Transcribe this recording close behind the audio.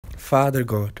Father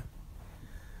God,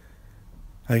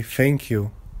 I thank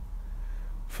you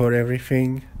for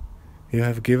everything you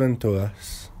have given to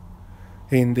us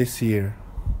in this year.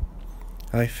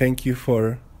 I thank you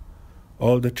for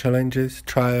all the challenges,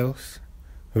 trials,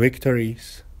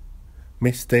 victories,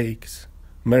 mistakes,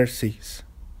 mercies,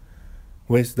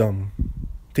 wisdom,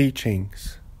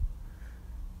 teachings,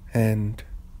 and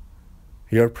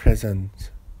your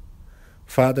presence.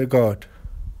 Father God,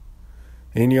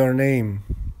 in your name,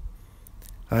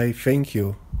 I thank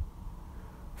you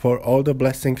for all the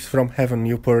blessings from heaven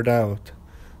you poured out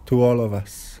to all of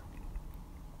us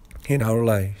in our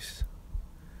lives.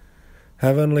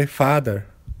 Heavenly Father,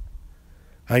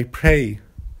 I pray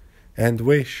and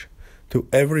wish to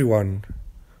everyone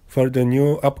for the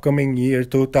new upcoming year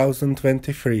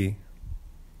 2023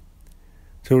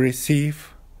 to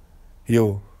receive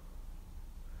you,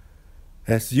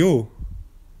 as you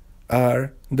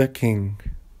are the King.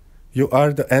 You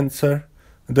are the answer,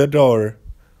 the door,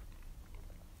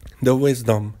 the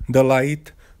wisdom, the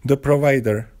light, the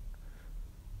provider,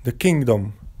 the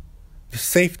kingdom, the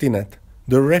safety net,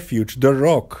 the refuge, the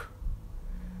rock.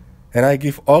 And I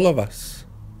give all of us,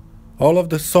 all of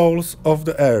the souls of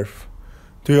the earth,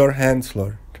 to your hands,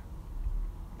 Lord.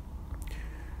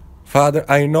 Father,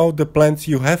 I know the plans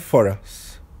you have for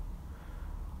us.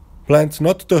 Plans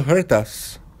not to hurt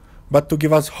us, but to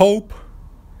give us hope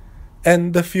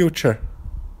and the future.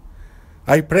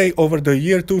 I pray over the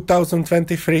year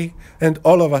 2023 and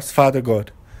all of us, Father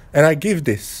God, and I give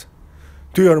this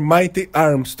to your mighty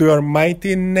arms, to your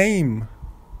mighty name.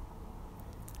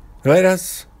 Let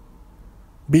us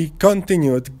be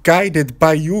continued, guided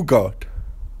by you, God.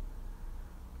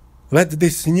 Let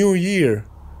this new year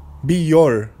be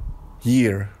your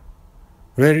year,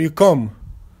 where you come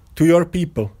to your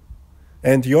people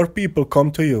and your people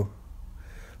come to you.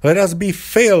 Let us be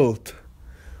filled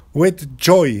with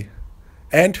joy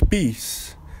and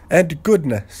peace and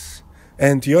goodness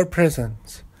and your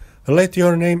presence. Let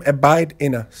your name abide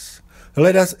in us.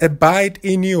 Let us abide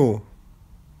in you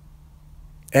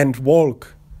and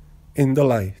walk in the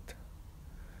light.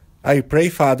 I pray,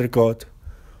 Father God,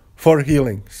 for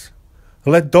healings.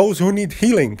 Let those who need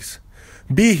healings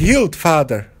be healed,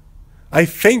 Father. I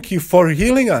thank you for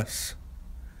healing us.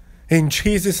 In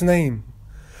Jesus' name.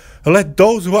 Let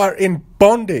those who are in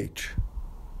bondage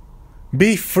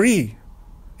be free.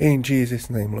 In Jesus'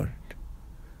 name, Lord.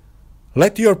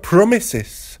 Let your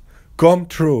promises come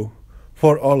true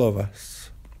for all of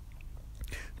us.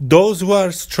 Those who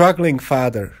are struggling,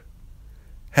 Father,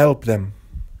 help them.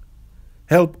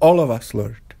 Help all of us,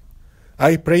 Lord.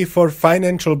 I pray for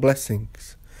financial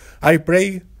blessings. I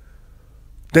pray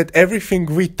that everything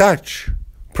we touch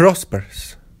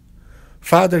prospers.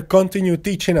 Father, continue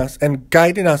teaching us and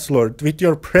guiding us, Lord, with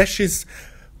your precious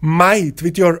might,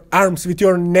 with your arms, with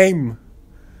your name.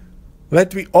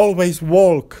 Let we always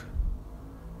walk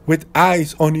with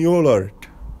eyes on you, Lord.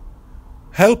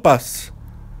 Help us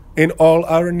in all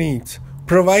our needs.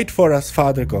 Provide for us,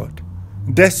 Father God.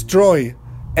 Destroy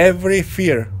every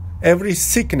fear, every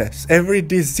sickness, every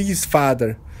disease,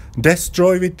 Father.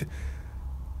 Destroy with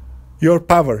your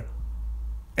power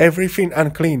everything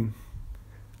unclean.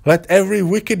 Let every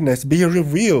wickedness be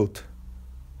revealed,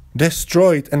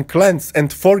 destroyed and cleansed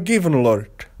and forgiven,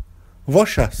 Lord.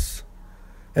 Wash us,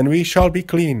 and we shall be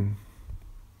clean.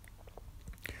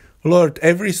 Lord,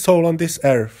 every soul on this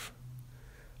earth,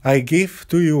 I give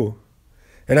to you,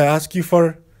 and I ask you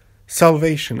for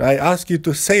salvation. I ask you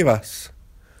to save us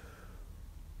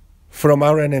from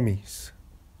our enemies.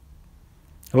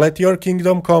 Let your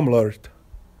kingdom come, Lord,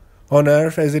 on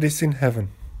earth as it is in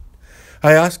heaven.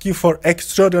 I ask you for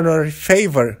extraordinary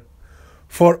favor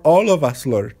for all of us,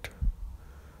 Lord.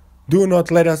 Do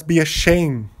not let us be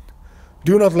ashamed.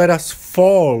 Do not let us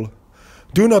fall.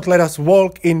 Do not let us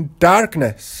walk in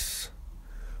darkness,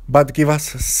 but give us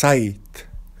sight.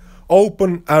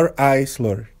 Open our eyes,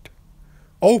 Lord.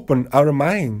 Open our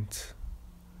minds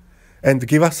and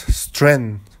give us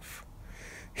strength.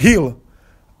 Heal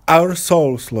our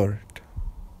souls, Lord.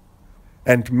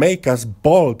 And make us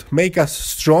bold, make us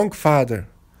strong, Father.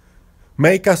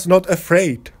 Make us not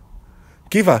afraid.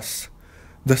 Give us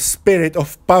the spirit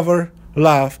of power,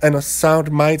 love, and a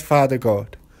sound mind, Father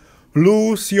God.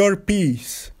 Loose your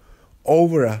peace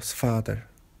over us, Father.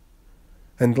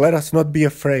 And let us not be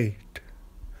afraid.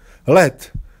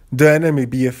 Let the enemy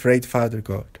be afraid, Father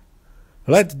God.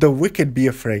 Let the wicked be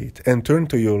afraid and turn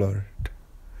to you, Lord.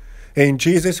 In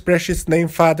Jesus' precious name,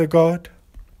 Father God,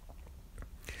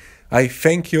 I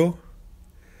thank you.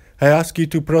 I ask you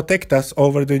to protect us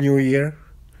over the new year.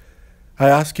 I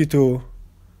ask you to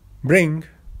bring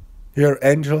your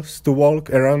angels to walk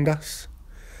around us.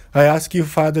 I ask you,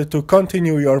 Father, to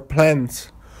continue your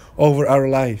plans over our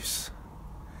lives.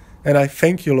 And I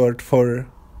thank you, Lord, for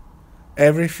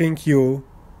everything you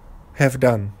have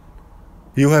done.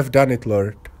 You have done it,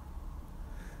 Lord.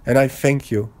 And I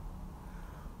thank you.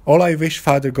 All I wish,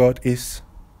 Father God, is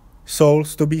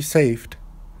souls to be saved.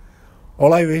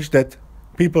 All I wish that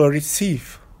people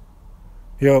receive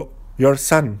your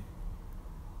Son.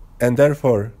 And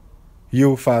therefore,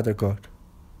 you, Father God.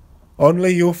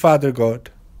 Only you, Father God.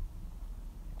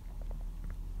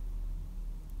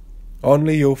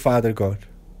 Only you, Father God,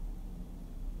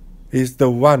 is the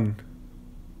one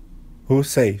who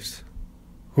saves,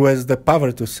 who has the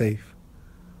power to save.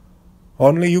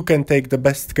 Only you can take the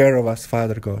best care of us,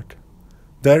 Father God.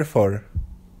 Therefore,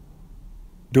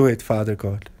 do it, Father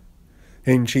God.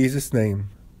 In Jesus' name,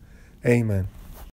 amen.